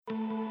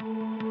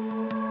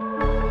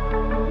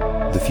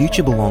The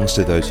future belongs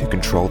to those who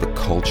control the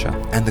culture,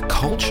 and the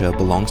culture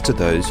belongs to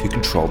those who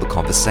control the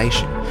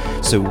conversation.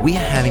 So we are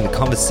having the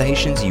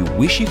conversations you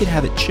wish you could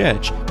have at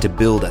church to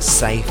build a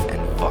safe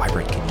and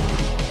vibrant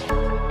community.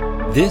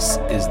 This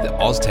is the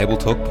Oz Table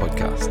Talk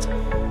podcast.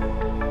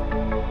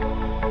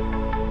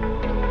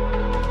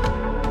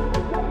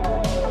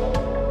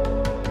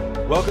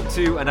 Welcome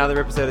to another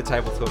episode of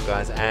Table Talk,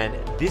 guys, and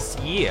this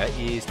year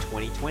is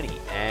 2020,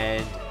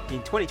 and in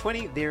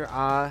 2020 there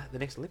are the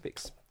next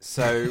Olympics.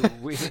 So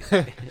we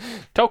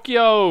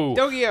Tokyo.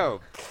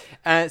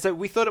 So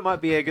we thought it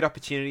might be a good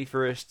opportunity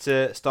for us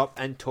to stop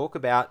and talk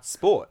about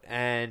sport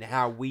and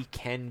how we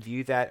can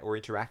view that or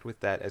interact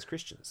with that as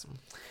Christians.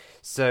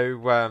 So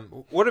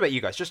what about you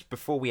guys? Just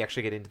before we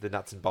actually get into the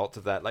nuts and bolts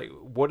of that, like,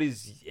 what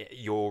is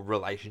your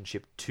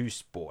relationship to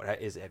sport?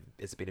 Has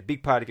it been a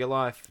big part of your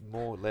life,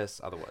 more or less,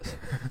 otherwise?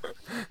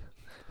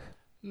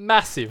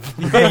 Massive.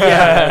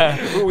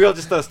 Yeah. We'll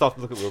just stop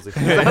and look at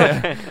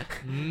Willsy.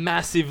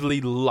 Massively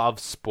love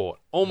sport.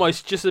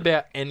 Almost just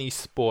about any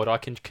sport I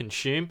can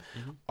consume,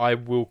 I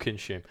will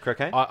consume.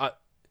 Croquet?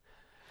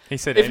 He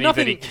said If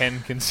anybody nothing- can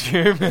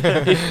consume.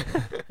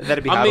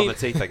 That'd be hard on the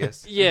teeth, I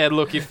guess. Yeah,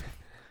 look, if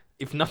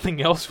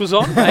nothing else was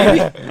on, maybe.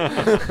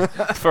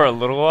 For a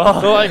little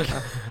while. Like,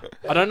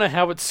 I don't know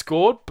how it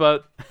scored,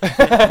 but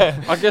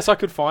I guess I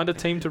could find a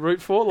team to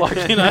root for.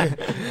 Like, you know.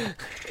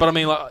 But I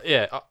mean, like,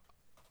 yeah,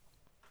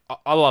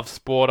 I love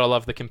sport. I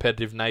love the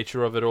competitive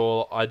nature of it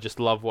all. I just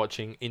love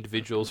watching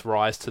individuals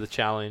rise to the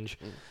challenge.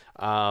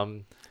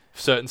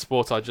 Certain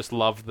sports, I just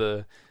love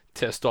the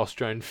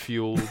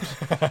testosterone-fueled...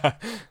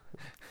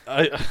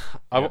 I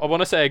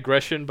want to say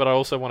aggression, but I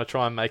also want to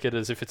try and make it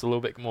as if it's a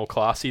little bit more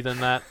classy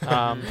than that.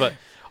 But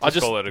I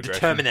just call it aggression.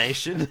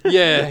 Determination.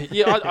 Yeah.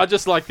 I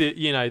just like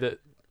the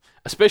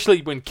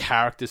especially when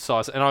characters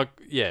size. And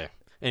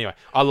anyway,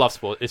 I love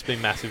sport. It's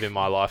been massive in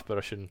my life, but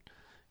I shouldn't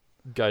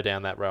go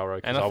down that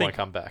railroad because I won't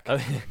come back.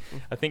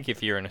 I think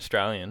if you're an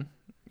Australian,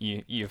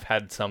 you've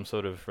had some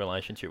sort of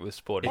relationship with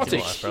sport in It's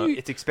your a life, huge- right?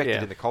 It's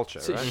expected in the culture,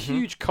 It's a right?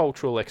 huge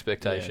cultural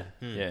expectation.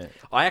 Yeah.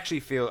 I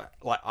actually feel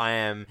like I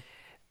am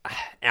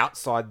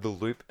outside the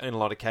loop in a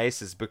lot of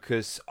cases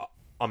because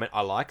I mean,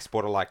 I like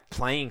sport, I like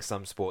playing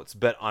some sports,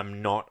 but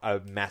I'm not a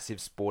massive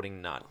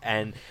sporting nut,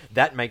 and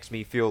that makes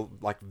me feel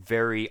like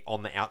very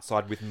on the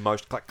outside with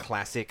most like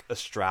classic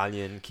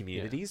Australian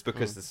communities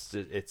because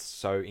it's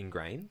so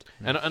ingrained.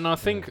 And I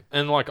think,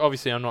 and like,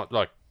 obviously I'm not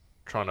like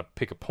trying to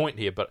pick a point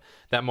here, but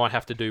that might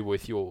have to do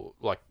with your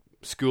like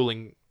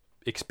schooling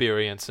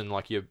experience and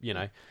like your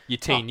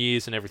teen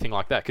years and everything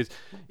like that. Because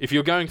if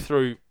you're going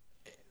through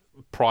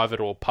private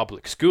or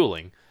public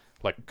schooling,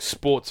 like,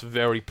 sport's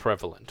very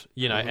prevalent,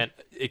 and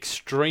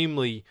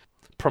extremely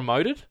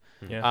promoted.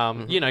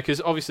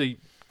 Because obviously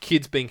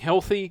kids being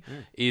healthy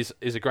is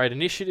a great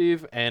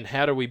initiative, and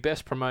how do we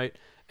best promote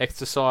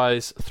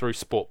exercise through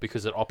sport,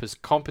 because it offers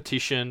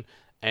competition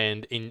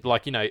and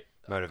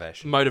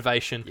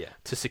motivation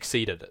to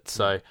succeed at it.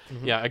 So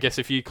I guess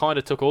if you kind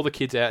of took all the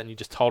kids out and you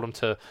just told them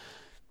to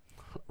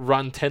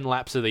run 10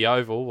 laps of the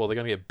oval, well, they're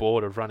going to get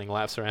bored of running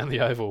laps around the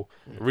oval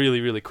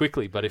really, really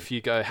quickly. But if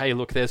you go, hey,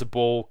 look, there's a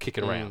ball, kick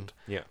it around.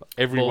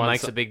 Ball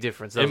makes a big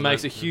difference. It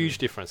makes a huge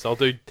difference. They'll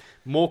do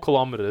more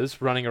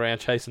kilometres running around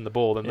chasing the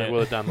ball than they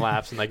will have done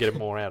laps, and they get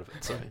more out of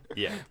it. So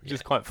Which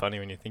is quite funny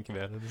when you think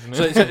about it,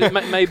 isn't it?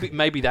 so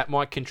maybe that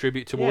might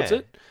contribute towards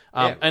it.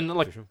 And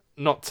like, for sure.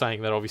 Not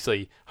saying that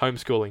obviously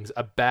homeschooling's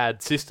a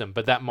bad system,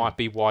 but that might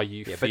be why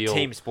you feel. But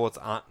team sports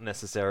aren't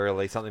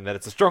necessarily something that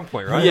it's a strong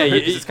point, right? Yeah,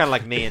 it's kind of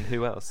like me and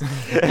who else?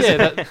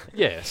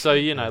 So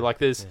like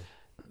there's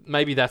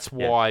maybe that's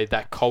why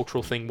that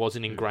cultural thing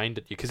wasn't ingrained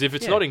at you, because if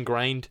it's not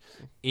ingrained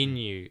in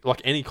you,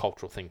 like any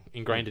cultural thing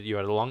ingrained at you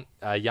at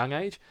a young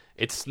age,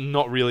 it's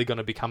not really going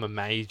to become a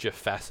major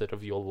facet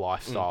of your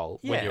lifestyle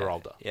when you're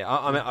older.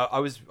 I mean, I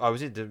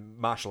was into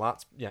martial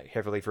arts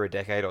heavily for a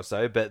decade or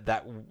so, but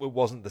that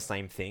wasn't the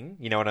same thing.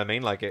 You know what I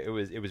mean? Like it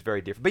was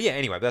very different. But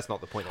anyway, that's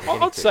not the point.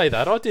 I'd say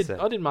that I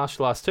did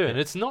martial arts too, and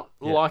it's not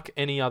like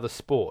any other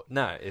sport.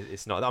 No,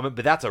 it's not. I mean,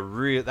 but that's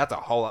a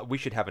whole. We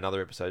should have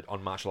another episode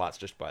on martial arts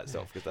just by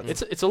itself,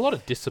 because it's a lot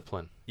of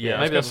discipline. Yeah,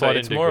 maybe that's why I didn't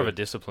it's do more good. of a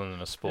discipline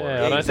than a sport.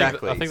 Yeah, I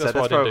exactly. think So that's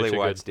why I didn't do probably too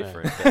why good. it's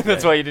different. Yeah. But,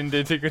 That's why you didn't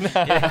do too good.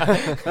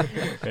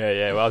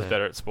 Well, I was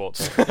better at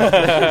sports.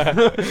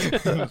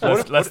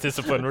 less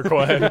discipline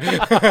required.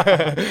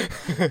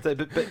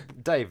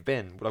 but Dave,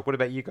 Ben, like, what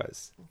about you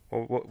guys?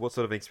 What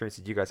sort of experience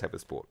did you guys have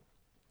with sport?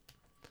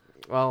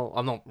 Well,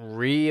 I'm not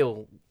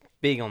real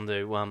big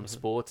onto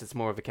sports. It's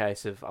more of a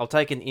case of I'll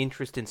take an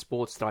interest in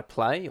sports that I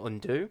play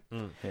and do.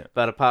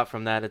 But apart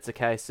from that, it's a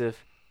case of,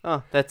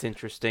 oh, that's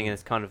interesting, and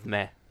it's kind of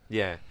meh.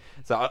 Yeah.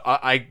 So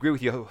I agree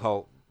with your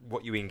whole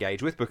what you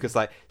engage with, because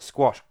like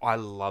squash, I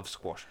love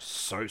squash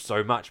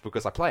so much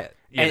because I play it.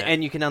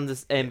 And you can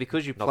understand,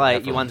 because you Not play that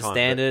it, for you a long time,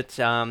 understand it.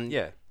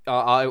 Yeah.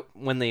 I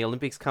when the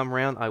Olympics come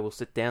around, I will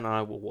sit down and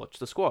I will watch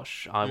the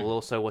squash. I will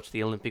also watch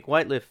the Olympic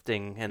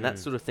weightlifting and that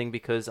sort of thing,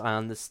 because I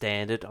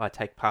understand it. I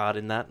take part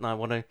in that, and I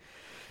want to.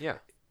 Yeah.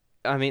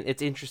 I mean,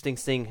 it's interesting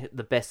seeing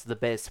the best of the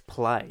best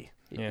play.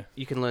 Yeah.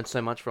 You can learn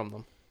so much from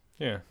them.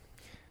 Yeah.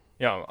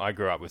 Yeah, I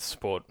grew up with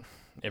sport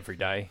every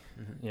day.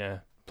 Mm-hmm. Yeah,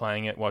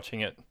 playing it,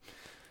 watching it.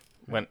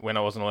 When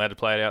I wasn't allowed to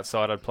play it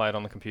outside, I'd play it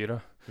on the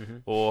computer. Mm-hmm.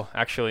 Or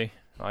actually,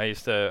 I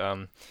used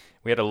to.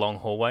 We had a long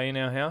hallway in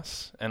our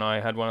house, and I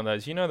had one of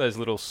those. You know those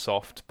little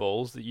soft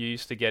balls that you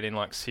used to get in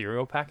like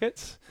cereal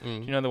packets. Do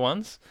you know the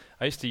ones?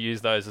 I used to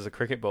use those as a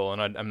cricket ball, and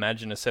I'd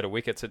imagine a set of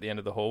wickets at the end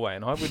of the hallway,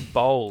 and I would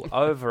bowl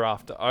over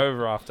after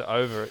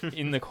over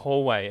in the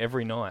hallway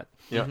every night.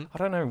 Yeah. I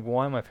don't know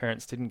why my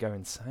parents didn't go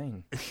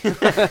insane.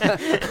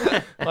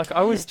 Like,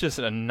 I was just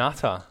a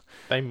nutter.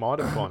 They might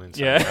have gone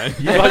insane. Yeah.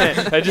 Yeah.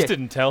 Like, they just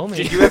didn't tell me.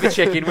 Did you ever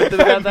check in with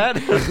them about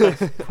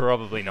that?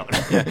 Probably not.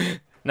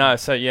 No,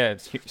 so yeah,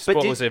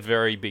 sport did- was a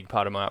very big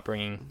part of my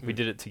upbringing. We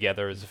did it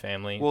together as a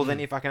family. Well, then,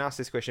 if I can ask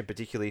this question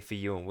particularly for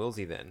you and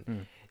Wilsey,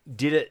 then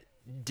did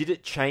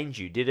it change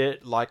you? Did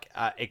it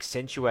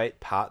accentuate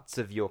parts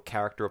of your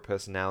character or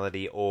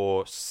personality,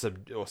 or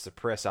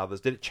suppress others?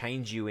 Did it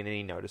change you in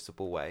any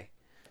noticeable way?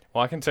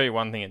 Well, I can tell you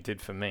one thing it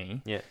did for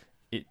me. Yeah.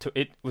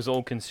 It was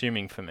all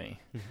consuming for me,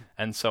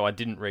 and so I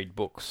didn't read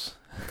books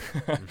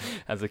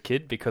as a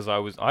kid because I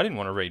didn't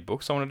want to read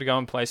books. I wanted to go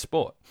and play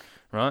sport,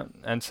 right?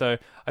 And so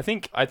I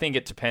think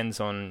it depends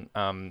on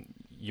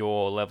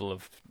your level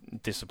of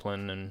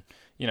discipline, and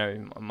you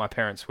know, my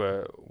parents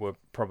were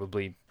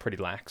probably pretty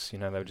lax. You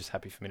know, they were just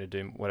happy for me to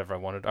do whatever I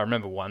wanted. I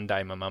remember one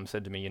day my mum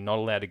said to me, "You're not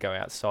allowed to go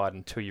outside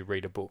until you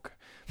read a book."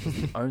 It was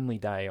the only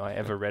day I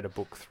ever read a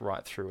book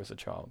right through as a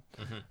child.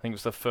 I think it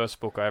was the first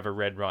book I ever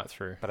read right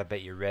through. But I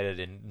bet you read it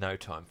in no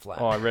time flat.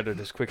 Oh, I read it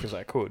as quick as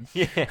I could.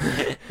 Yeah.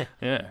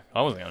 Yeah,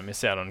 I wasn't going to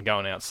miss out on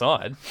going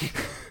outside.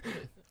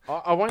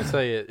 I won't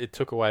say it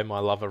took away my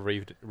love of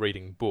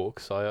reading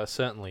books. I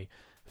certainly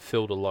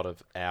filled a lot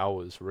of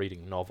hours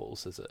reading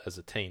novels as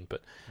a teen,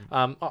 but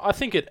I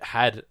think it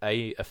had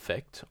a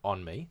effect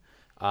on me.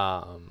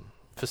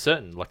 For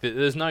certain, like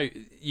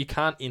you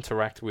can't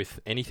interact with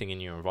anything in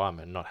your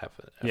environment and not have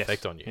an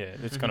effect on you. Yeah,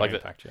 it's going to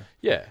impact you.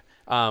 Yeah,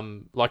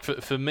 like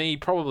for me,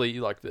 probably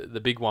like the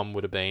big one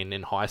would have been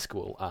in high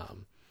school.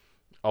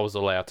 I was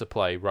allowed to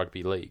play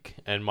rugby league,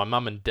 and my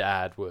mum and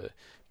dad were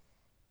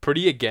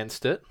pretty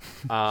against it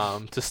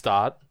to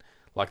start.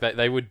 Like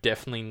they were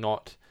definitely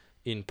not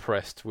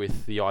impressed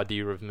with the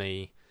idea of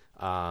me.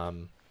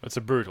 It's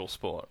a brutal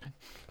sport.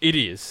 It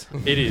is.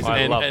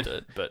 I loved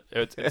it, but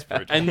it's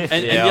brutal. And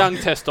young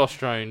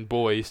testosterone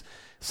boys,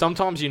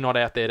 sometimes you're not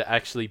out there to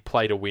actually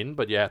play to win,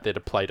 but you're out there to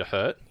play to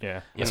hurt.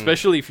 Yeah.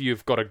 Especially if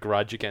you've got a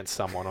grudge against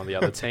someone on the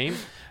other team,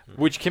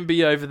 which can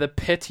be over the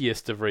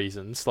pettiest of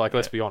reasons. Like,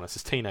 let's be honest,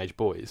 as teenage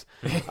boys.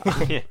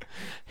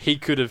 He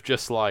could have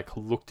just, like,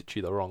 looked at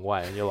you the wrong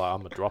way, and you're like,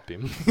 I'm going to drop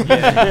him.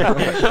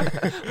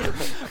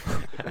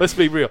 Let's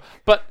be real.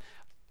 But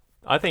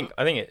I think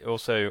it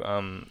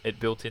also it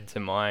built into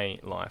my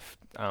life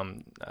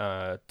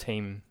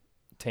team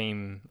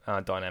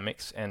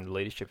dynamics and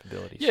leadership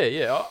abilities.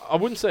 Yeah. I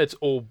wouldn't say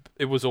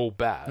it was all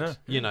bad. No.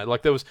 You know,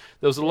 like there was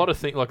a lot of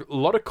things, like a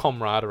lot of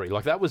camaraderie.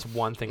 Like that was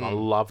one thing I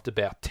loved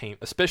about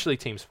especially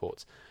team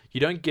sports.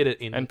 You don't get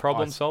it in And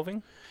problem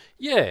solving.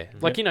 Yeah,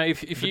 like you know,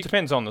 if It you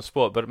depends on the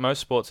sport, but most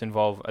sports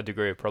involve a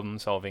degree of problem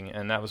solving,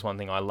 and that was one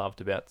thing I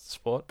loved about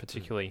sport.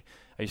 Particularly,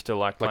 I used to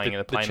like playing in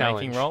the playmaking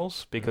challenge.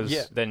 roles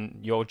because then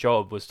your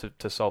job was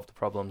to solve the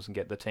problems and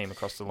get the team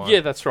across the line.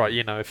 Yeah, that's right.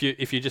 You know, if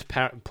you're just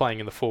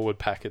playing in the forward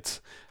pack,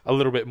 it's a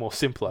little bit more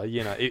simpler.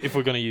 You know, if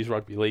we're going to use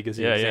rugby league as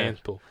an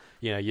example,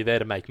 you know, you're there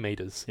to make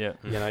meters. Yeah.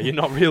 You know, you're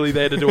not really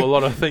there to do a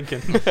lot of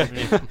thinking.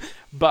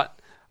 But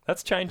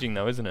that's changing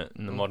though, isn't it,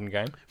 in the modern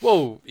game?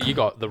 well, you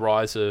got the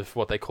rise of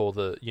what they call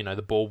the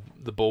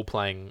ball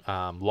playing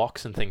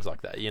locks and things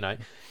like that. You know,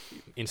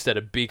 instead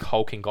of big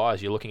hulking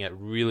guys, you're looking at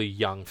really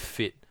young,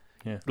 fit.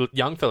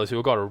 Young fellas who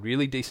have got a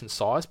really decent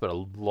size, but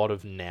a lot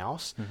of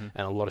nous and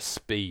a lot of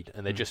speed,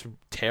 and they're just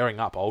tearing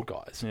up old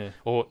guys. Yeah.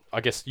 Or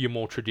I guess your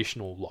more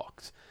traditional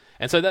locks.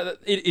 And so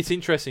it's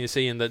interesting to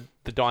see in the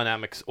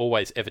dynamics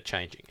always ever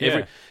changing.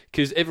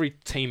 Because every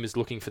team is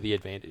looking for the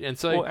advantage. And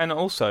so, and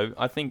also,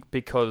 I think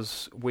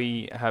because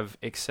we have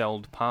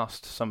excelled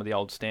past some of the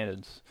old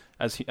standards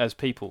as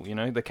people, you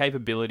know, the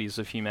capabilities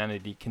of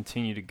humanity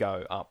continue to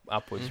go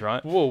upwards,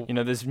 right? Well, you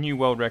know, there's new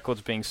world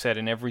records being set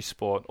in every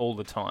sport all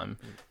the time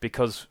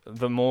because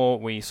the more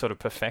we sort of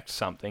perfect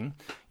something,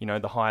 you know,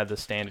 the higher the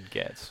standard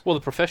gets. well,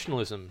 the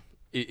professionalism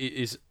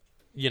is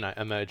you know,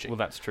 emerging. Well,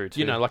 that's true too.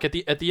 You know, like at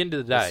the end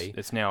of the day,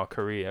 it's now a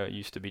career. It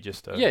used to be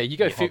just a you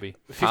go hobby.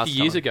 50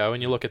 years ago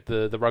and you look at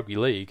the rugby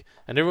league,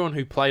 and everyone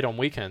who played on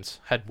weekends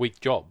had week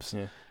jobs.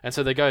 Yeah. And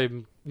so they go,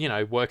 you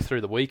know, work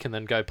through the week and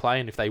then go play,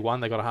 and if they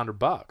won, they got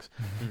 $100.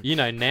 You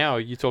know, now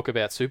you talk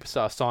about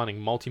superstars signing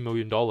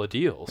multi-million-dollar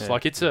deals. Yeah.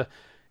 Like it's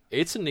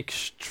an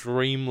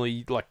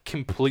extremely, like,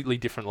 completely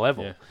different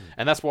level. Yeah.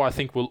 And that's why I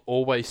think we'll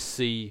always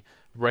see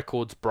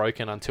records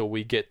broken until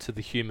we get to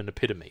the human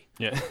epitome.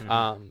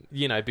 Yeah.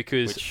 You know,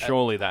 because Which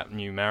surely that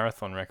new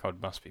marathon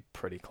record must be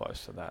pretty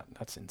close to that.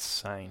 That's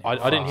insane.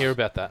 I didn't hear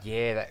about that.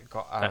 Yeah, that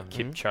got that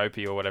Kip Chope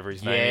or whatever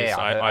his name is.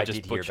 I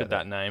just did hear butchered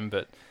about that name,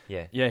 but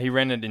yeah. he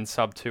ran it in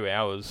sub 2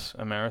 hours,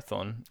 a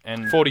marathon,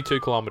 and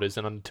 42 kilometers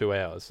in under 2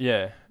 hours.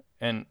 yeah,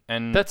 and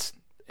That's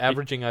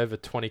averaging over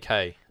 20k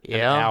an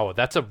Yeah. hour.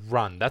 That's a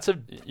run. That's a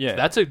Yeah.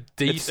 That's a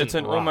decent. It's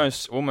an run.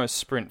 almost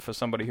sprint for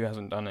somebody who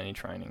hasn't done any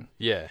training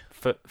Yeah,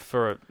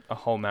 for a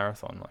whole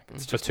marathon. Like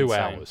it's for just 2 insane.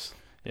 hours.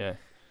 Yeah,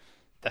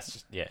 That's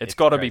just it's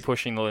got to be crazy.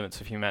 pushing the limits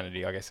of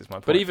humanity, I guess, is my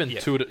point. But even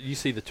Yeah. you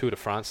see the Tour de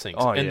France things,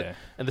 oh and yeah,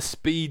 and the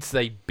speeds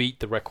they beat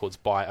the records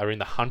by are in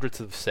the hundredths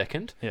of a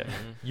second. yeah.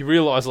 You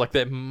realise like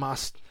there's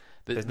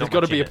There's got not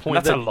to much be in a it. point.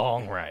 That's a that,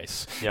 long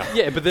race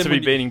yeah, but then to be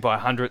when you- beating by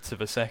hundredths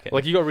of a second.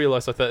 like you got to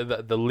realise like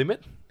the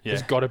limit yeah,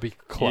 has got to be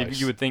close.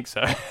 you would think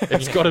so.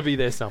 It's got to be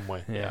there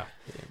somewhere. Yeah.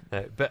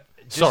 But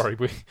just- Sorry,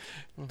 we're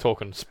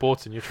talking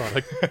sports and you're trying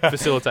to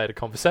facilitate a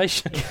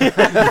conversation.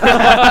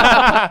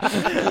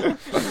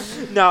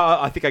 No,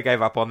 I think I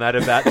gave up on that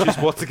about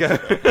just what to go.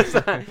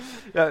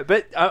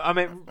 But I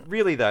mean,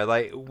 really though,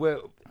 like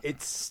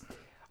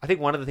I think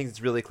one of the things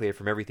that's really clear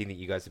from everything that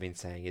you guys have been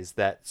saying is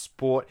that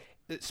sport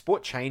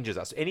changes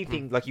us.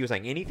 Anything, like you were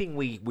saying, anything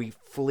we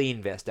fully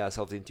invest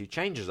ourselves into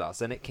changes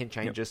us, and it can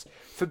change us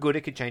for good.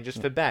 It could change us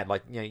for bad.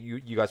 Like you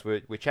guys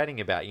were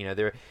chatting about.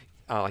 There,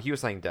 like you were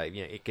saying, Dave.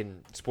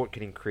 Sport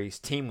can increase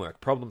teamwork,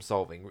 problem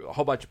solving, a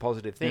whole bunch of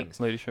positive things.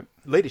 Leadership.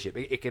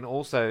 It can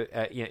also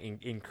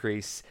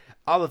increase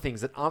other things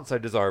that aren't so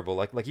desirable,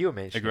 like you were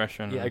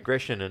mentioning,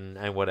 aggression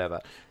and whatever.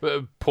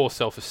 Poor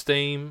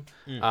self-esteem.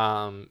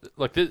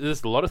 Like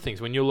there's a lot of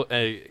things when you look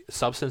at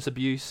substance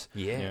abuse.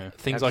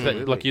 Things like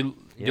that. Like you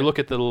look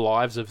at the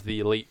lives of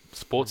the elite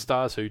sports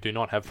stars who do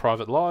not have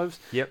private lives.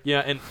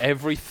 And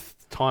every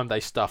time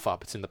they stuff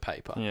up, it's in the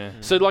paper.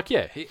 So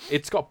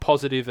it's got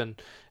positive and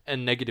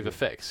negative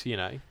effects.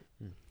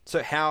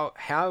 So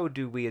how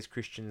do we as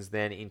Christians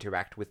then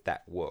interact with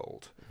that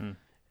world?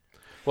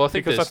 Well, I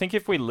think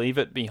if we leave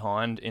it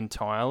behind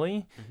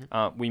entirely,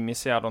 we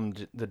miss out on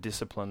the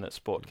discipline that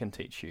sport can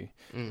teach you,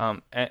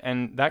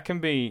 and that can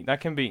be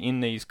in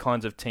these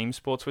kinds of team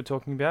sports we're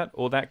talking about,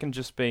 or that can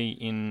just be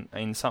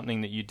in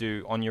something that you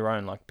do on your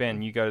own. Like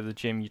Ben, you go to the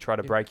gym, you try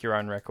to break your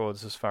own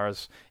records as far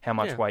as how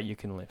much weight you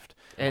can lift.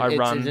 And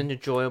it's an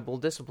enjoyable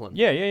discipline.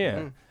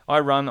 Yeah. I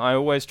run. I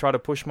always try to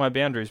push my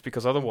boundaries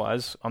because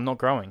otherwise I'm not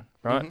growing,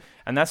 right?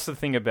 And that's the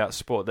thing about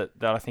sport that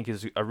I think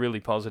is a really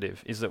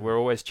positive, is that we're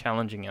always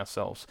challenging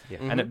ourselves.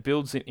 And it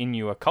builds in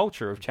you a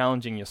culture of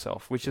challenging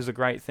yourself, which is a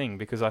great thing,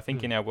 because I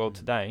think in our world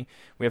today,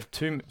 we have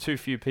too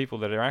few people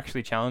that are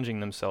actually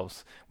challenging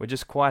themselves. We're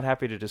just quite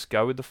happy to just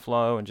go with the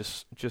flow and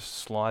just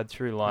slide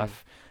through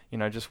life,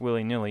 just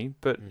willy-nilly.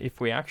 But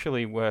if we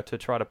actually were to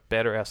try to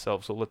better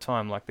ourselves all the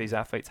time, like these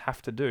athletes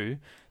have to do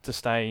to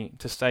stay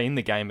in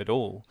the game at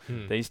all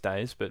these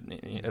days, but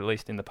at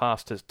least in the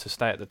past to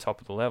stay at the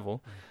top of the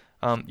level,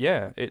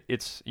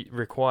 it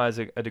requires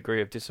a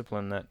degree of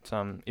discipline that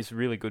is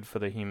really good for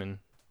the human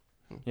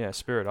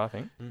spirit, I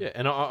think. Yeah,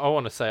 and I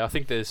want to say, I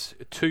think there's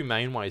two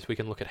main ways we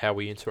can look at how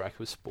we interact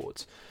with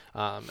sports.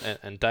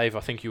 And Dave,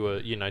 I think you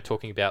were,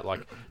 talking about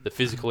like the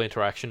physical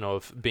interaction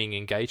of being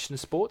engaged in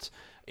sports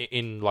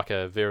in like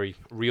a very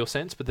real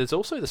sense, but there's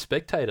also the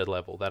spectator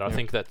level that I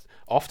think that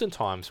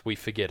oftentimes we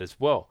forget as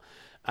well.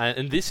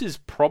 And this is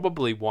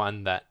probably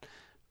one that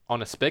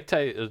on a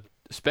spectator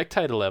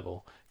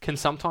level can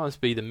sometimes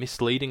be the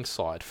misleading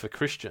side for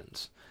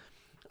Christians.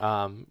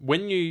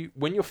 When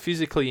you're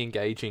physically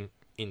engaging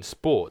in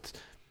sports,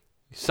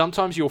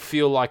 sometimes you'll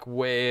feel like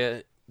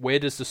where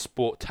does the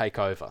sport take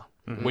over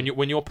when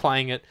you're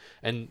playing it,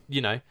 and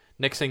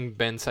next thing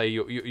Ben say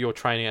you're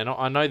training, and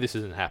I know this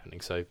isn't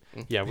happening, so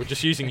we're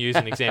just using you as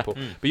an example.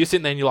 But you're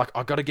sitting there and you're like,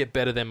 I got to get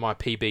better than my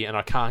PB, and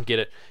I can't get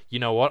it. You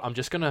know what? I'm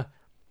just gonna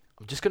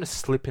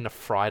slip in a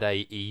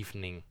Friday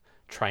evening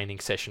training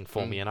session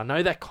for me, and I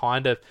know that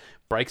kind of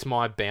breaks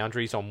my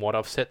boundaries on what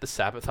I've set the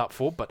Sabbath up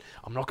for, but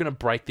I'm not going to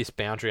break this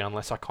boundary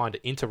unless I kind of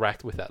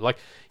interact with that. Like,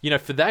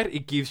 for that,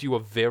 it gives you a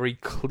very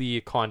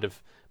clear kind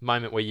of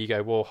moment where you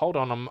go, well, hold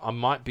on, I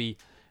might be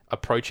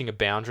approaching a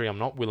boundary I'm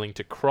not willing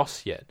to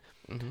cross yet.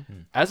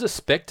 As a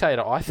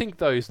spectator, I think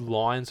those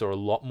lines are a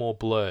lot more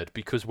blurred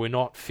because we're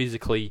not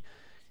physically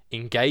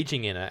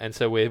engaging in it, and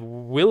so we're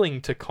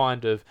willing to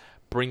kind of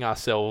bring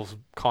ourselves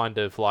kind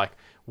of like,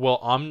 well,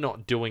 I'm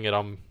not doing it,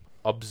 I'm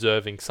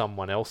observing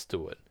someone else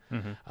do it.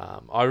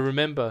 I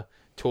remember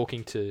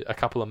talking to a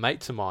couple of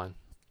mates of mine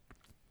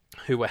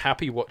who were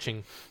happy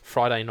watching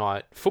Friday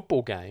night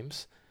football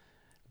games,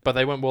 but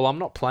they went, well, I'm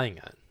not playing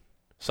it,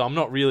 so I'm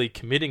not really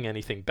committing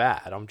anything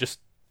bad. I'm just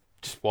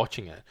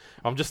watching it.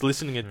 I'm just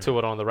listening to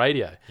it on the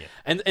radio.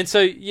 And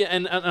so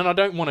and I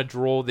don't want to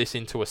draw this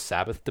into a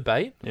Sabbath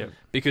debate,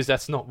 because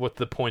that's not what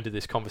the point of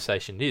this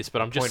conversation is.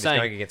 But I'm just saying,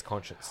 going against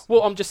conscience.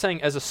 Well, I'm just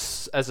saying, as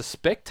a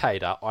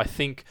spectator, I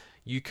think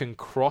you can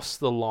cross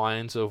the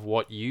lines of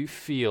what you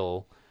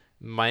feel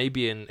may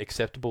be an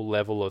acceptable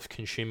level of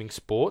consuming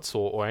sports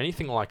or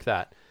anything like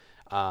that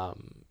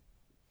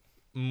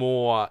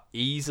more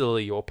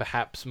easily, or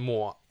perhaps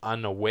more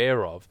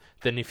unaware of,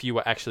 than if you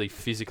were actually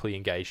physically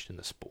engaged in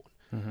the sport.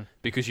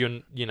 Because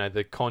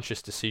the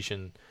conscious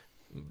decision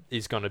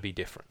is going to be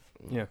different.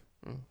 Yeah,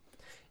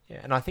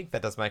 and I think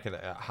that does make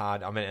it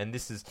hard. I mean, and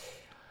this is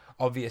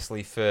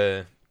obviously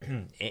for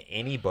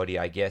anybody,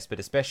 I guess, but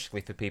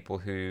especially for people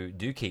who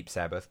do keep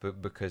Sabbath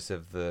because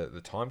of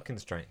the time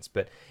constraints.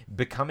 But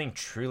becoming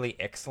truly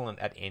excellent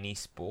at any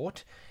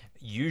sport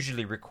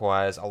usually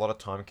requires a lot of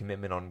time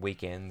commitment on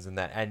weekends and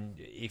that. And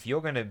if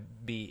you're going to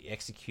be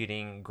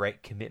executing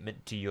great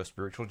commitment to your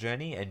spiritual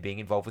journey and being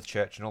involved with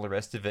church and all the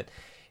rest of it,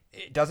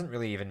 it doesn't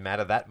really even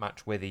matter that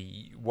much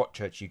what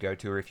church you go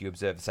to or if you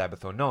observe the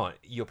Sabbath or not.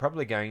 You're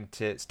probably going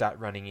to start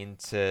running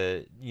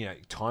into,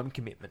 time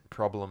commitment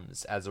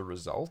problems as a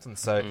result. And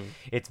so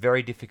it's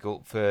very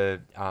difficult for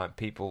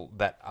people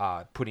that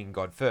are putting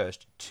God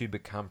first to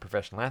become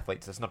professional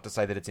athletes. That's not to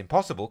say that it's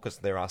impossible, because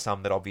there are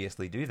some that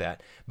obviously do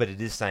that, but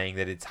it is saying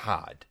that it's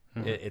hard.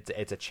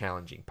 It's a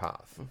challenging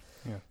path.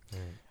 Yeah.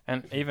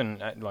 And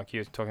even like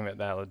you're talking about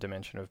the other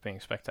dimension of being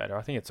a spectator,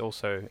 I think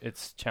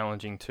it's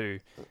challenging to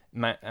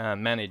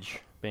manage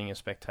being a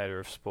spectator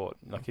of sport.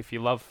 Like if you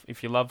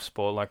love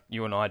sport like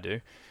you and I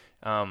do,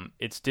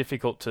 it's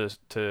difficult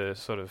to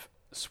sort of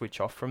switch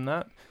off from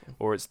that,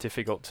 or it's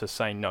difficult to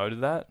say no to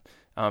that,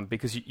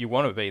 because you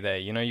want to be there.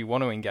 You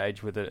want to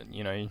engage with it.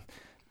 You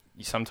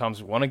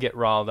sometimes want to get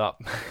riled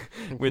up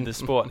with the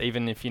sport,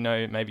 even if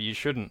maybe you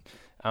shouldn't.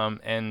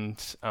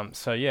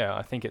 So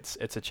I think it's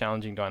a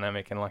challenging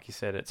dynamic, and like you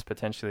said, it's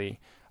potentially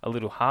a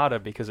little harder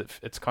because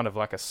it's kind of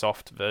like a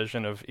soft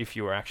version of if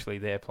you were actually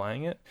there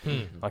playing it.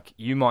 Like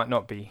you might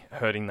not be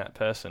hurting that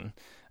person,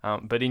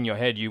 but in your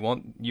head you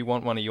want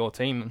one of your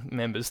team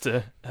members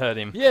to hurt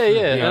him. Yeah.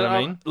 You know what I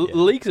mean?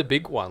 League's a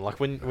big one. Like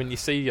when you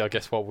see, I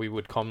guess, what we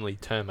would commonly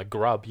term a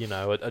grub,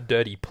 a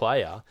dirty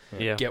player,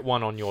 get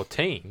one on your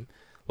team.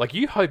 Like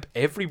you hope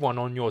everyone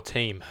on your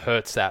team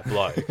hurts that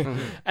bloke,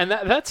 and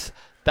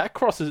that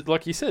crosses,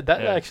 like you said,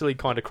 actually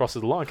kind of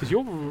crosses the line, because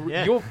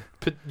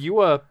you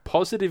are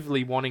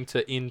positively wanting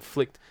to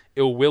inflict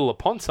ill will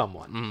upon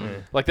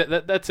someone. Like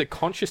that's a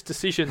conscious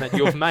decision that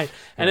you've made,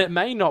 and it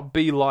may not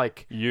be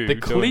like the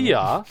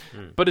clear,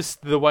 but it's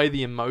the way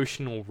the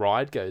emotional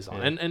ride goes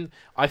on. And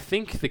I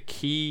think the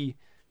key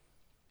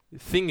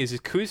thing is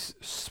because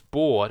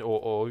sport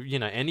or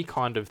any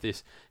kind of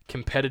this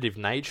competitive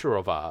nature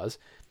of ours,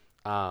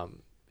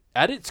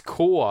 at its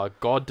core,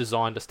 God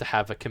designed us to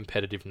have a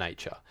competitive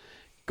nature.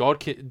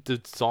 God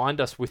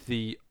designed us with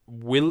the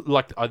will,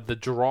 like the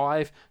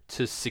drive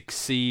to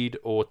succeed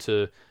or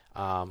to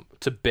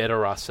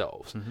better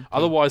ourselves.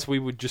 Otherwise, we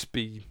would just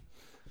be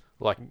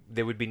like,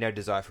 there would be no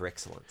desire for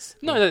excellence.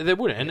 No, there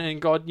wouldn't.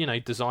 And God,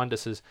 designed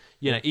us as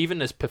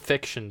even as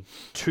perfection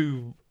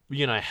to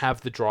have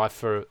the drive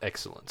for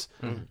excellence,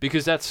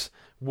 because that's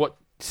what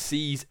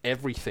sees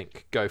everything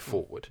go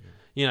forward.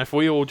 If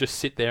we all just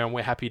sit there and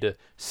we're happy to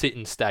sit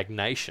in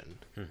stagnation,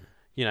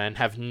 and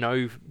have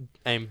no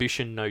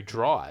ambition, no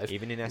drive.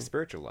 Even in our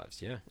spiritual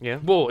lives, Yeah.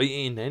 Well,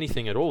 in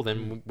anything at all,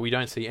 then we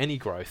don't see any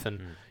growth.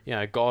 And,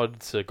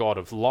 God's a God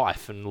of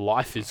life, and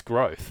life is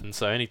growth. And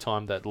so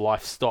anytime that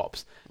life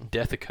stops,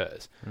 death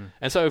occurs.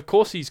 And so, of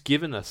course, He's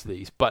given us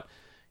these. But,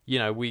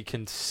 we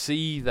can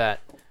see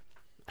that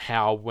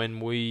how when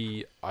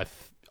we, I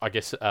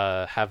guess,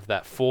 have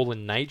that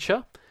fallen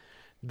nature,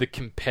 the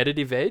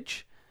competitive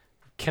edge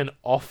can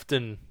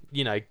often,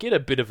 get a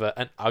bit of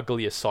an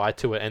uglier side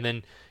to it. And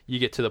then you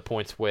get to the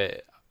points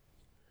where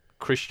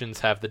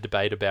Christians have the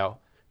debate about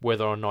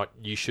whether or not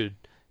you should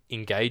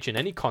engage in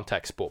any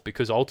contact sport,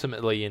 because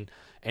ultimately in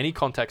any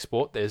contact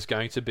sport there's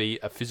going to be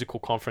a physical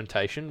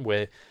confrontation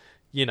where,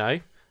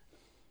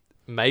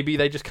 maybe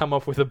they just come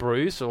off with a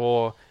bruise,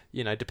 or,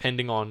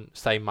 depending on,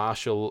 say,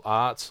 martial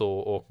arts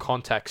or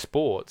contact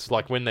sports,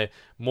 like when they're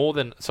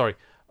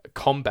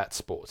combat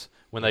sports,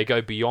 when they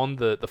go beyond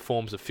the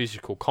forms of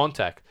physical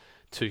contact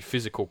to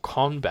physical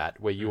combat,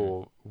 where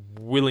you're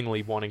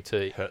willingly wanting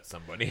to hurt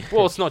somebody.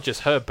 Well, it's not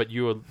just hurt, but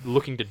you're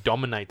looking to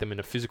dominate them in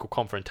a physical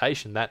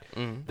confrontation. That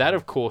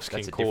of course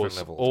can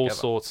cause all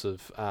sorts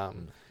of,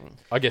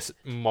 I guess,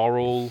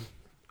 moral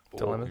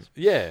dilemmas.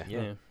 Yeah.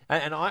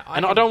 And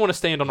I don't want to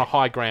stand on a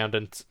high ground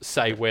and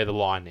say where the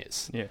line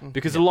is,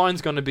 because the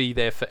line's going to be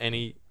there for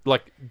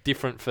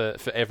different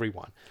for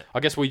everyone. I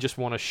guess we just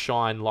want to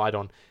shine light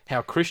on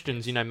how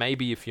Christians,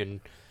 maybe if you're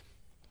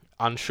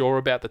unsure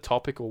about the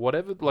topic or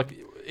whatever, like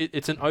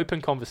it's an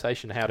open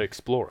conversation how to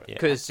explore it.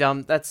 Because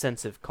that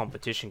sense of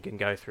competition can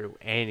go through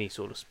any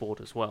sort of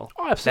sport as well.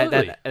 Oh,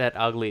 absolutely. That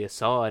uglier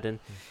side, and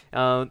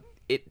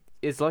it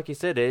is, like you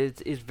said,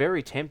 it's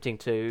very tempting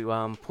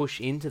to push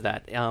into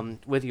that.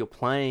 Whether you're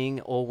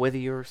playing or whether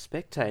you're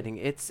spectating,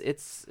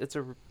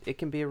 it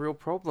can be a real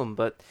problem.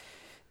 But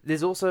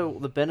there's also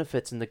the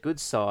benefits and the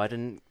good side,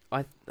 and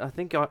I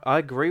think I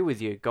agree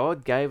with you.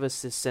 God gave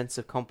us this sense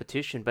of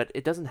competition, but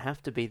it doesn't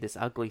have to be this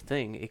ugly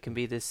thing. It can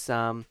be this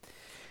a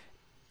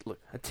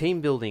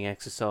team building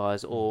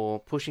exercise, or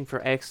pushing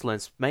for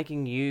excellence,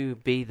 making you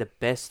be the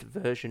best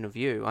version of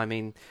you. I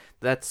mean,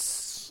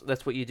 that's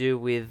what you do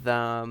with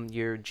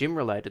your gym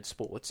related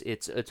sports.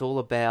 It's all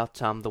about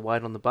the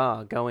weight on the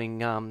bar,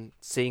 going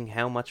seeing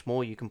how much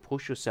more you can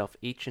push yourself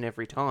each and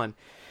every time,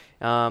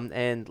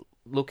 and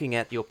looking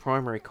at your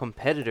primary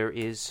competitor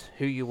is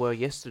who you were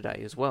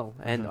yesterday as well.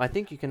 And I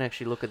think you can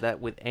actually look at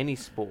that with any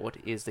sport,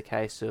 is the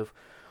case of,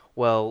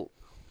 well,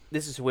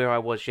 this is where I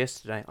was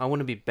yesterday. I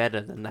want to be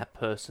better than that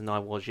person I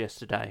was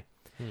yesterday.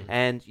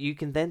 And you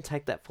can then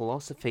take that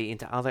philosophy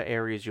into other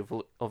areas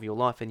of your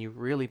life, and you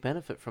really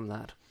benefit from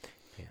that.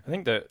 I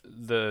think that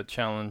the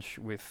challenge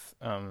with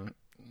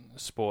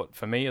sport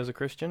for me as a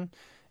Christian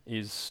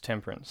is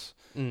temperance.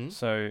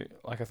 So,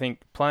 like, I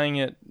think playing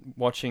it,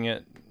 watching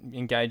it,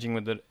 engaging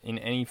with it in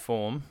any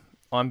form,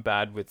 I'm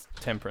bad with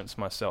temperance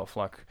myself.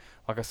 Like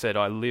I said,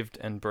 I lived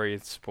and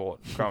breathed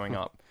sport growing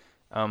up.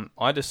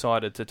 I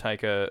decided to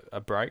take a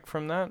break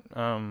from that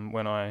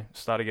when I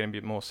started getting a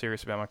bit more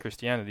serious about my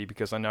Christianity,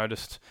 because I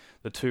noticed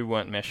the two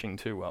weren't meshing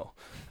too well.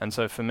 And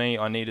so for me,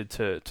 I needed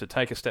to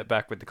take a step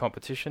back with the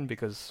competition,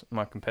 because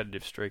my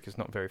competitive streak is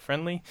not very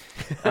friendly.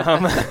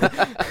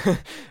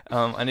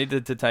 I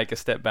needed to take a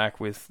step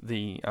back with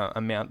the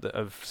amount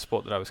of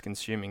sport that I was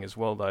consuming as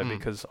well, though,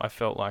 because I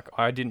felt like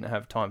I didn't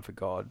have time for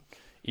God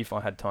if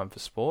I had time for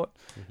sport.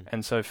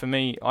 And so for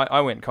me, I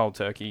went cold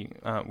turkey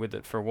with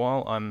it for a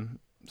while. I'm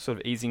sort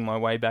of easing my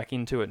way back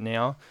into it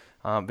now,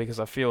 because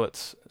I feel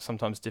it's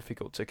sometimes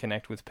difficult to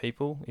connect with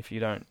people if you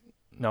don't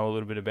know a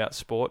little bit about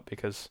sport,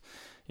 because,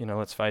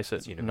 let's face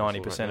it,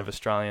 90% of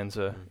Australians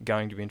are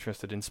going to be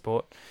interested in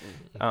sport.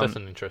 That's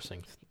an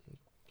interesting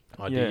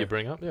idea you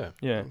bring up,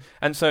 Yeah.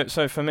 And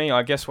so for me,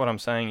 I guess what I'm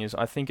saying is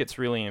I think it's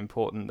really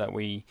important that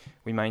we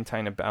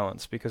maintain a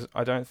balance, because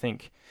I don't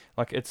think,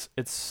 like,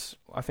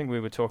 I think we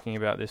were talking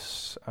about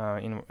this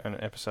in an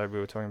episode when we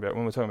were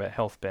talking about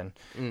health, Ben.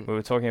 We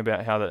were talking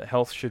about how that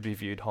health should be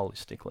viewed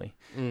holistically.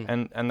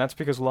 And that's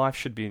because life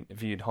should be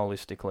viewed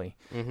holistically.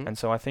 And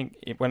so I think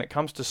when it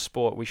comes to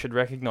sport, we should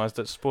recognize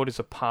that sport is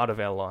a part of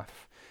our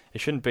life. It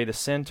shouldn't be the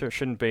center. It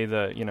shouldn't be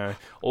the,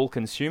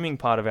 all-consuming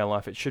part of our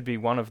life. It should be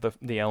one of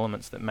the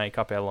elements that make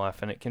up our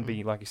life. And it can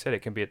be, like you said,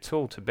 it can be a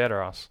tool to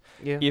better us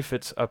if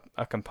it's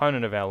a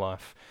component of our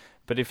life.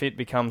 But if it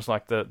becomes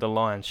like the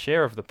lion's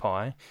share of the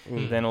pie,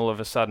 then all of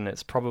a sudden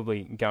it's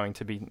probably going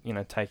to be,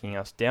 taking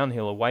us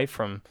downhill away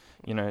from,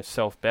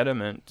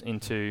 self-betterment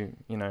into,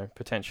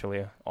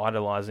 potentially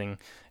idolizing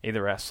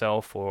either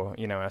ourselves or,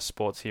 our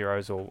sports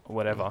heroes or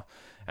whatever.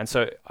 And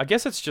so I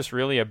guess it's just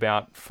really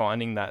about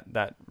finding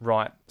that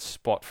right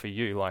spot for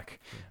you. Like,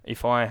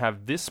 if I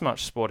have this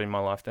much sport in my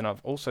life, then I've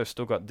also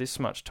still got this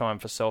much time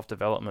for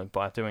self-development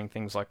by doing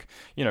things like,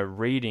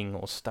 reading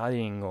or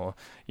studying or,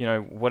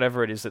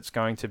 whatever it is that's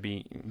going to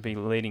be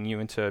leading you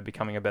into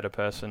becoming a better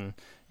person,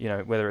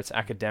 whether it's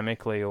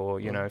academically or,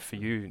 for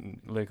you,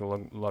 Luke, a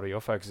lot of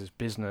your focus is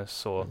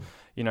business or,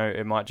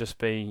 it might just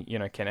be,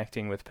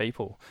 connecting with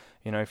people.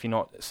 If you're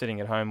not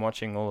sitting at home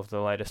watching all of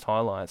the latest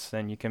highlights,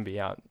 then you can be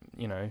out,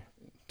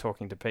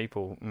 talking to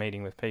people,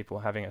 meeting with people,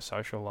 having a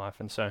social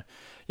life. And so,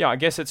 I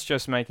guess it's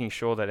just making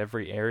sure that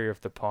every area of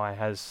the pie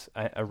has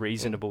a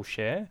reasonable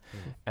share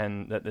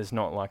and that there's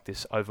not like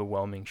this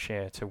overwhelming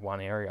share to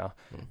one area.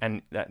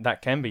 And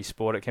that can be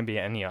sport. It can be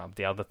any of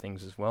the other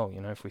things as well.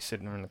 If we sit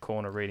in the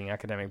corner reading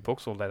academic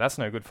books all day, that's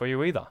no good for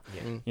you either.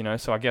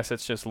 So I guess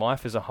it's just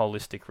life is a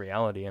holistic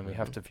reality and we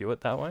have to view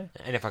it that way.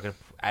 And if I can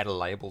add a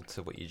label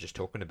to what you're just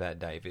talking about,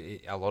 Dave,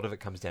 a lot of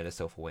it comes down to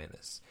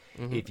self-awareness.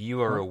 If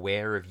you are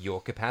aware of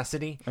your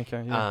capacity,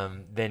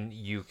 then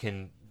you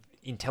can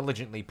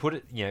intelligently put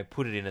it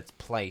in its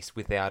place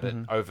without it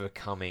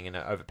overcoming and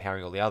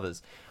overpowering all the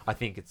others. I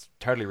think it's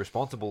totally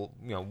responsible,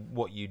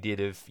 what you did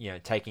of,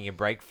 taking a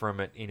break from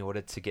it in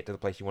order to get to the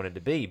place you wanted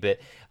to be. But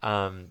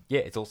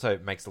it also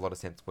makes a lot of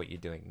sense what you're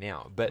doing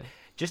now. But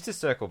just to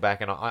circle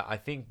back, and I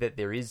think that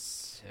there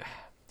is.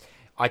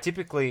 I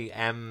typically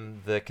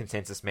am the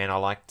consensus man. I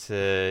like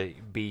to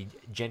be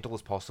gentle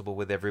as possible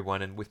with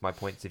everyone and with my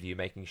points of view,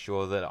 making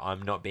sure that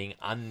I'm not being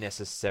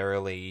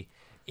unnecessarily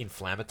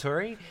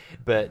inflammatory.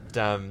 But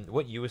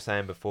what you were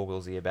saying before,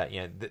 Wilsey, about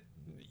that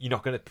you're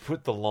not going to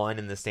put the line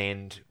in the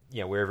sand,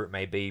 wherever it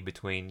may be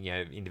between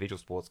individual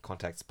sports,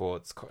 contact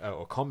sports,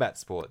 or combat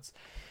sports.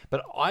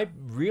 But I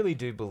really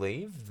do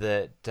believe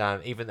that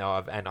even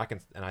though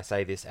I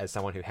say this as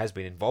someone who has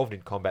been involved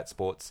in combat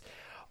sports,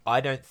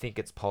 I don't think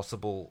it's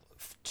possible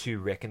to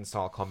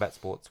reconcile combat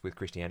sports with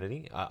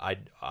Christianity. I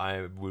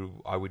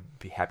would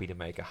be happy to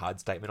make a hard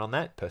statement on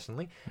that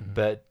personally,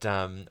 but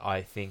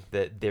I think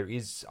that there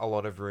is a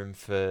lot of room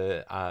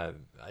for a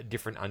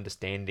different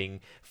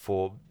understanding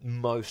for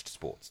most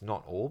sports,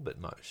 not all, but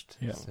most.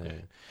 Yeah. So.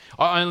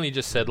 I only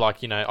just said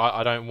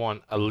I don't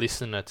want a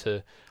listener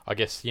to, I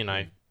guess,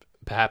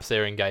 perhaps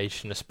they're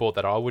engaged in a sport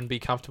that I wouldn't be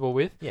comfortable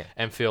with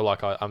and feel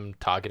like I'm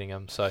targeting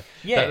them. So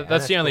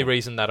that's the only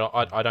reason that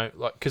I don't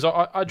like, because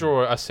I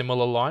draw a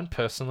similar line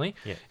personally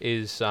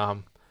is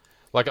when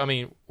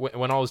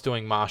I was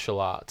doing martial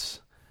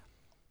arts,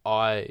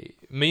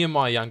 me and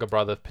my younger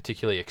brother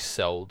particularly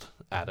excelled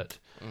at it.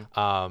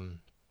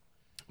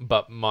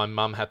 But my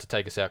mum had to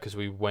take us out because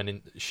we went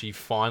in, she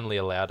finally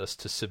allowed us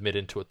to submit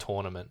into a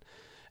tournament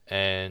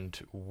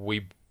and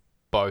we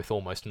both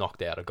almost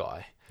knocked out a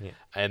guy. Yeah.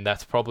 And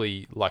that's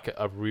probably like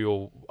a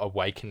real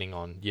awakening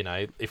on,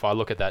 if I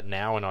look at that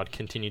now and I'd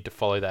continue to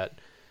follow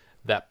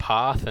that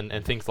path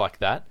and things like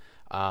that,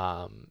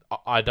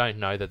 I don't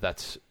know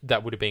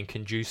that would have been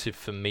conducive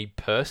for me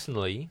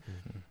personally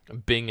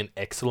being an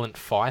excellent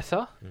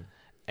fighter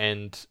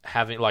and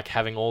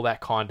having all that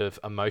kind of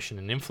emotion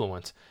and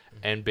influence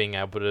and being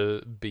able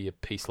to be a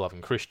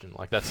peace-loving Christian.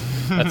 Like that's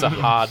a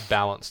hard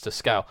balance to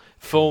scale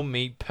for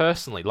me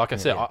personally. Like I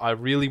said, I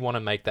really want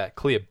to make that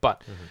clear.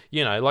 But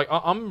you know, like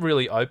I'm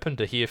really open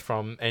to hear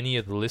from any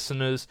of the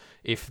listeners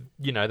if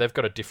you know they've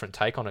got a different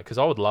take on it, because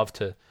I would love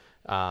to.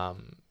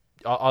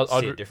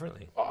 See it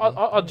differently.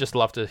 I'd just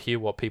love to hear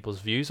what people's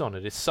views on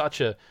it. It's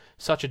such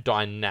a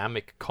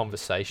dynamic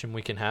conversation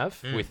we can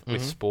have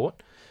with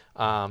sport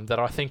that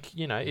I think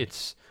you know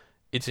it's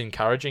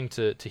encouraging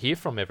to hear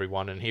from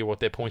everyone and hear what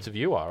their points of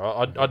view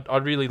are.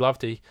 I'd really love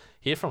to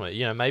hear from it.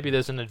 You know, maybe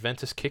there's an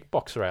Adventist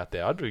kickboxer out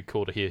there. I'd be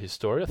cool to hear his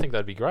story. I think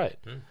that'd be great.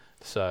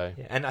 So,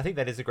 yeah, and I think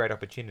that is a great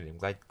opportunity.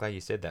 I'm glad you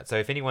said that. So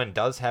if anyone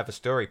does have a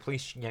story,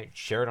 please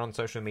share it on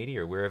social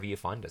media or wherever you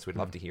find us. We'd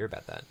love to hear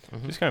about that.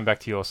 Just going back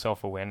to your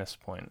self-awareness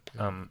point,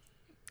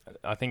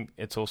 I think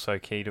it's also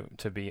key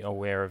to be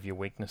aware of your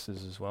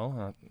weaknesses as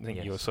well. I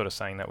think you were sort of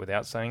saying that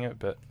without saying it,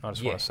 but I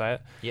just want to say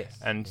it. Yes.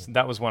 And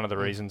that was one of the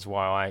reasons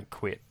why I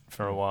quit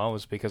for a while,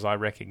 was because I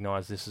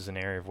recognised this is an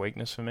area of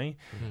weakness for me.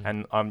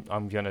 And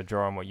I'm going to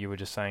draw on what you were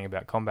just saying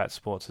about combat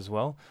sports as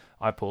well.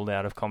 I pulled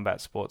out of combat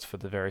sports for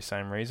the very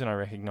same reason. I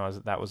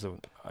recognised that was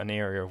an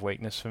area of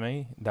weakness for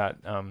me, that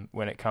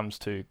when it comes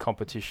to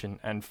competition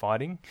and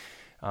fighting,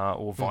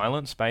 or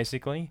violence,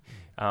 basically.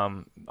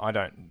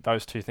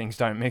 Those two things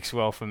don't mix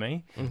well for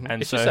me.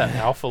 And it's so just that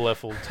alpha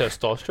level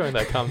testosterone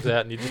that comes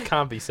out, and you just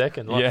can't be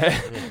second. Like,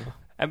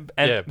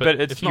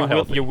 but it's not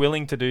healthy. You're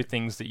willing to do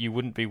things that you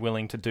wouldn't be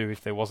willing to do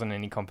if there wasn't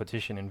any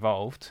competition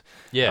involved.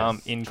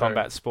 In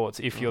combat sports,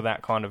 if you're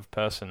that kind of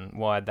person,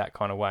 wired that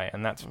kind of way,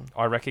 and that's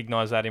I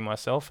recognise that in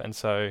myself, and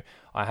so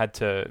I had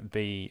to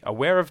be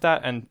aware of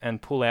that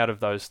and pull out of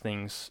those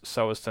things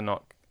so as to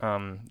not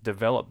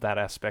develop that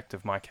aspect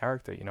of my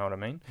character. You know what I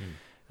mean?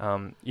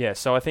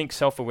 So I think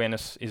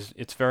self-awareness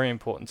it's very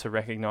important to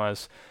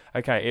recognise,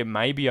 okay, it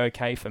may be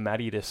okay for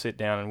Matty to sit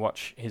down and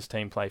watch his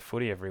team play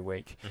footy every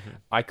week.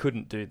 I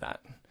couldn't do that.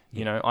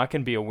 You know, I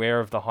can be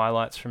aware of the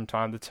highlights from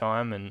time to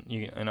time,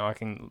 and I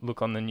can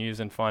look on the news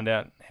and find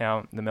out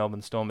how the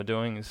Melbourne Storm are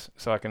doing,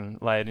 so I can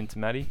lay it into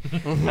Matty.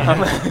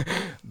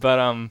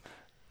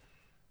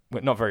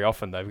 But not very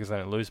often though, because they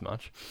don't lose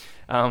much.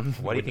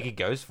 What do you think he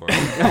goes for?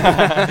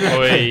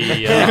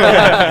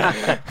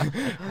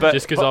 But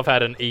just because I've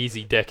had an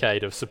easy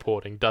decade of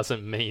supporting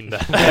doesn't mean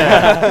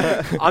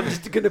that I'm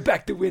just going to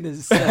back the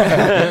winners.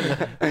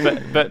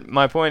 But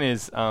my point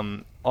is,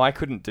 I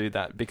couldn't do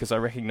that because I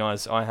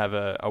recognise I have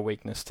a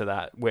weakness to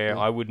that, where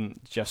I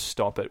wouldn't just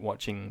stop at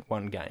watching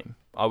one game.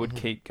 I would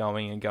keep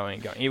going and going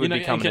and going. It would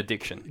become an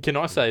addiction. Can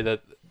I say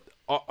that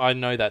I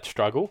know that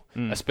struggle,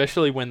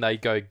 especially when they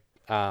go...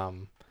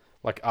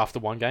 like after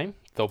one game,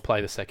 they'll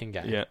play the second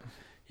game.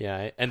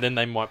 Yeah, and then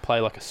they might play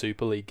like a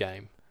Super League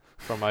game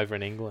from over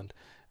in England.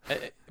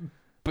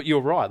 But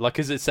you're right, like,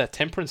 because it's that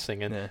temperance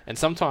thing, and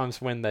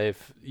sometimes when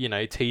they've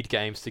teed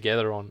games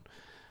together on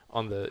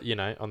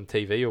the on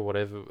TV or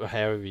whatever,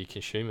 however you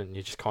consume it, and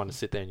you just kind of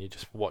sit there and you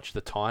just watch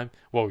the time.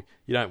 Well,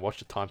 you don't watch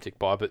the time tick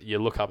by, but you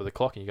look up at the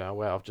clock and you go,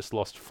 "Wow, I've just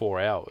lost 4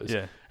 hours."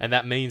 Yeah, and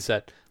that means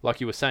that, like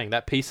you were saying,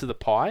 that piece of the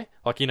pie,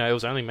 like it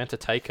was only meant to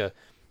take a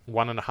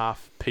 1.5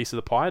 piece of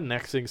the pie, and the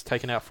next thing's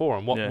taken out 4,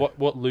 and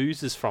what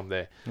loses from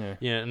there?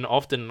 And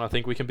often I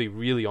think we can be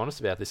really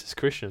honest about this as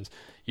Christians.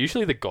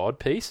 Usually the God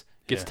piece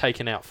gets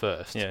taken out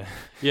first.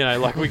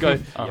 Like we go,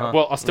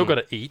 well, I still got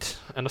to eat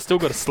and I still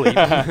got to sleep,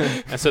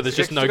 and so there's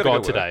just no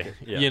God today.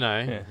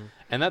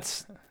 And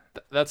that's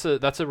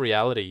a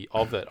reality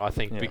of it, I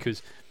think,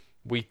 because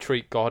we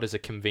treat God as a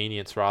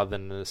convenience rather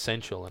than an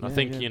essential. And I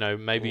think,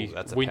 maybe... Ooh,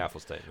 that's a powerful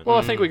statement. Well,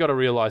 I think we got to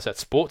realise that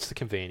sport's the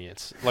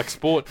convenience. Like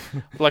sport,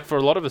 like for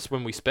a lot of us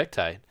when we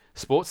spectate,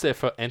 sport's there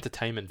for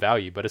entertainment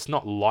value, but it's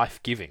not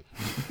life-giving.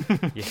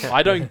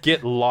 I don't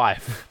get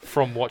life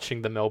from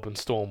watching the Melbourne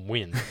Storm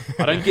win.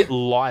 I don't get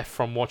life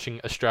from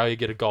watching Australia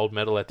get a gold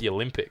medal at the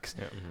Olympics.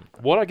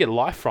 What I get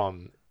life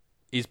from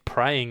is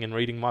praying and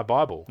reading my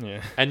Bible.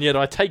 And yet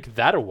I take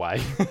that away.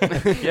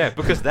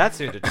 Because that's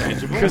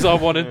interchangeable. Because I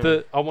wanted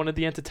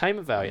the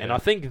entertainment value. And I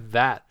think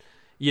that,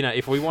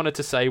 if we wanted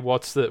to say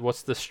what's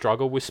the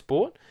struggle with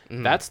sport,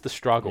 that's the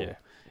struggle.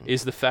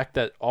 Is the fact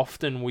that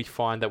often we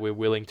find that we're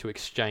willing to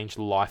exchange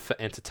life for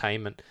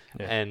entertainment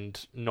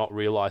and not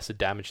realise the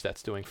damage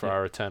that's doing for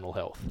our eternal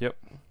health.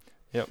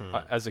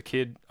 As a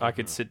kid, I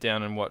could sit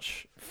down and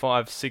watch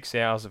 5-6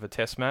 hours of a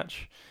test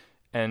match,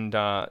 and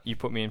you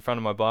put me in front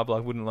of my Bible, I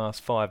wouldn't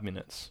last 5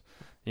 minutes.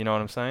 You know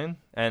what I'm saying?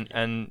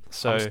 And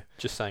so... I'm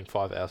just saying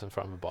 5 hours in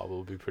front of a Bible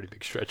would be a pretty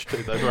big stretch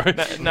too, though, bro.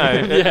 I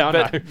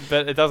know.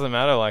 But it doesn't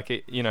matter. Like,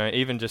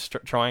 even just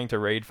trying to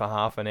read for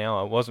half an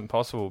hour wasn't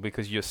possible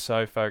because you're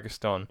so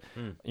focused on,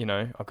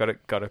 I've got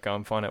to go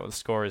and find out what the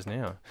score is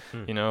now,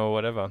 or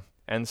whatever.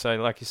 And so,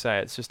 like you say,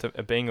 it's just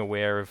a being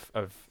aware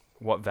of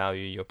what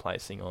value you're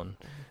placing on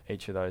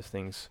each of those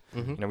things.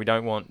 We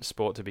don't want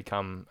sport to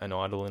become an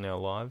idol in our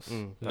lives.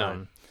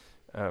 No.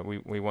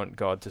 We want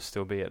God to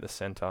still be at the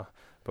center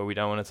but we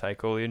don't want to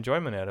take all the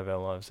enjoyment out of our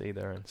lives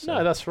either. And so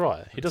No, that's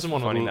right. He doesn't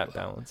want finding to that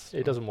balance.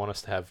 He doesn't want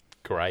us to have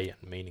grey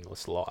and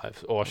meaningless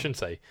lives, or I shouldn't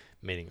say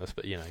meaningless,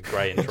 but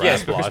grey and drab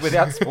Yes, because lives.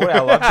 without sport,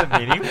 our lives are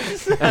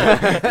meaningless.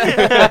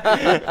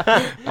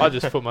 I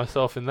just put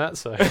myself in that,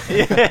 so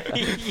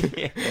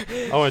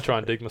I won't try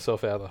and dig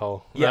myself out of the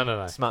hole. Yeah,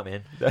 No. smart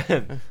man.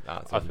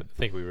 I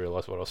think we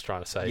realised what I was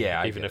trying to say,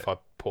 Yeah, I even get if I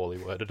poorly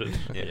worded it.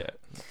 Yeah,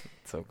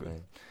 it's all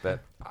good. But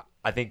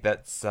I think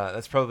that's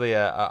probably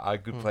a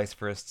good place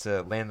for us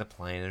to land the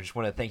plane. I just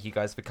want to thank you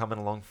guys for coming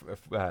along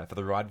for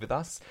the ride with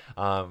us.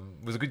 It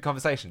was a good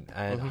conversation,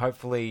 and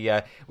hopefully,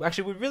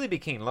 actually, we'd really be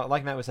keen.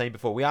 Like Matt was saying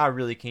before, we are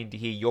really keen to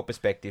hear your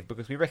perspective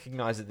because we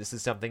recognise that this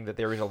is something that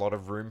there is a lot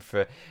of room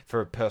for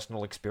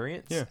personal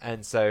experience. Yeah.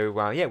 And so,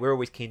 we're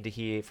always keen to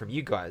hear from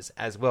you guys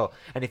as well.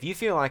 And if you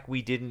feel like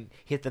we didn't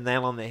hit the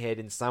nail on the head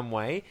in some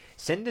way,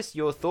 send us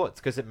your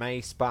thoughts because it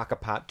may spark a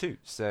part 2.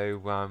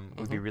 So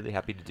we'd be really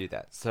happy to do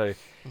that. So.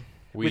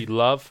 We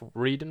love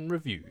reading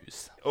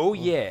reviews. Oh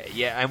yeah,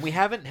 and we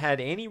haven't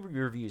had any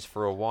reviews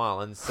for a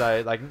while, and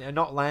so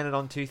not landed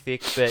on too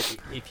thick. But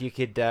if you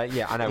could, I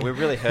know we're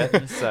really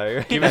hurting.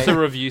 So Give us a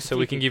review so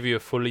we can give you a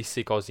fully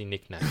sick Aussie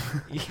nickname.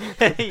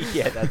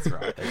 yeah, that's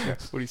right.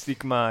 Fully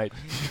sick, mate.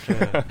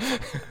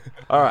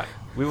 All right,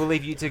 we will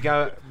leave you to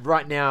go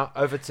right now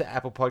over to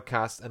Apple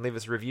Podcasts and leave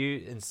us a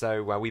review. And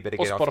so we better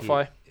Or get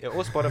Spotify. off here.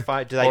 Or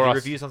Spotify. Do they Or do us.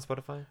 reviews on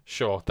Spotify?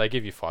 Sure, they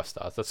give you 5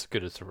 stars. That's as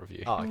good as a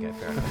review. Oh, okay,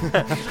 fair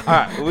enough. All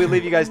right, well, we'll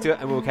leave you guys to it,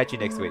 and we'll catch you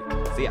next week.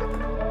 See ya.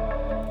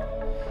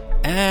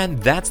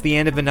 And that's the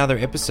end of another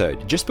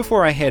episode. Just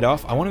before I head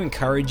off, I want to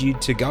encourage you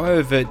to go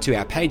over to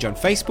our page on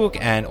Facebook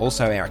and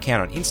also our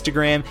account on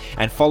Instagram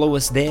and follow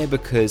us there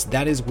because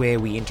that is where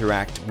we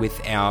interact with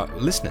our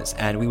listeners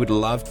and we would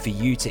love for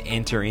you to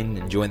enter in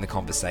and join the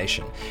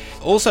conversation.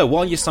 Also,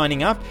 while you're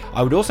signing up,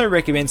 I would also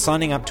recommend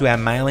signing up to our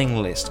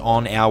mailing list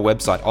on our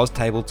website,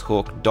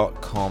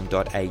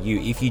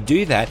 oztabletalk.com.au. If you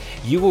do that,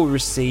 you will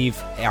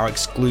receive our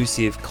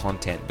exclusive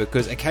content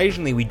because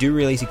occasionally we do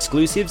release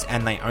exclusives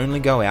and they only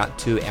go out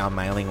to our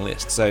mailing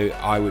list. So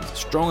I would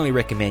strongly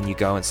recommend you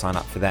go and sign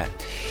up for that.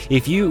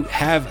 If you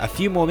have a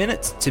few more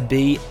minutes to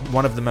be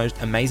one of the most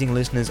amazing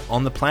listeners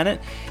on the planet,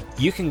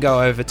 you can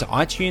go over to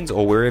iTunes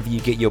or wherever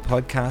you get your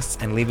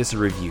podcasts and leave us a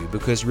review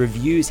because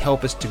reviews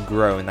help us to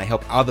grow and they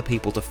help other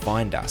people to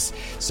find us.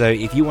 So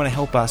if you want to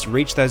help us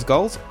reach those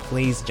goals,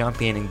 please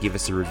jump in and give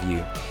us a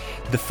review.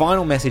 The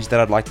final message that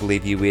I'd like to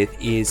leave you with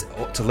is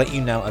to let you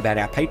know about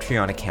our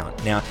Patreon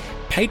account. Now,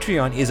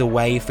 Patreon is a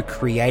way for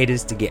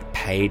creators to get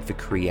paid for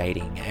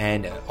creating,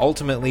 and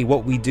ultimately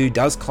what we do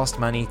does cost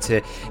money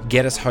to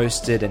get us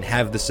hosted and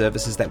have the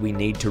services that we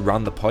need to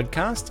run the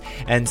podcast.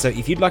 And so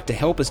if you'd like to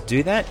help us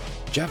do that,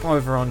 jump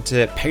over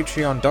onto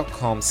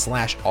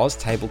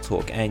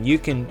patreon.com/OzTableTalk, and you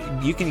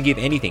can give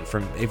anything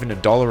from even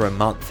 $1 a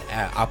month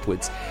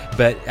upwards.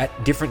 But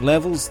at different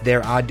levels,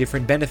 there are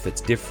different benefits,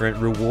 different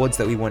rewards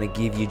that we want to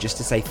give you just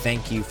to say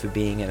thank you for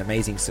being an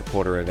amazing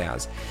supporter of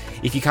ours.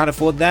 If you can't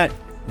afford that,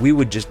 we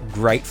would just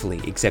gratefully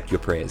accept your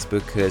prayers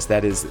because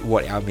that is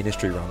what our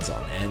ministry runs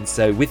on. And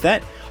so with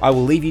that, I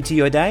will leave you to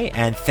your day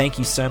and thank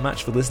you so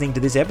much for listening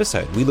to this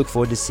episode. We look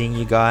forward to seeing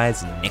you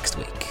guys next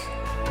week.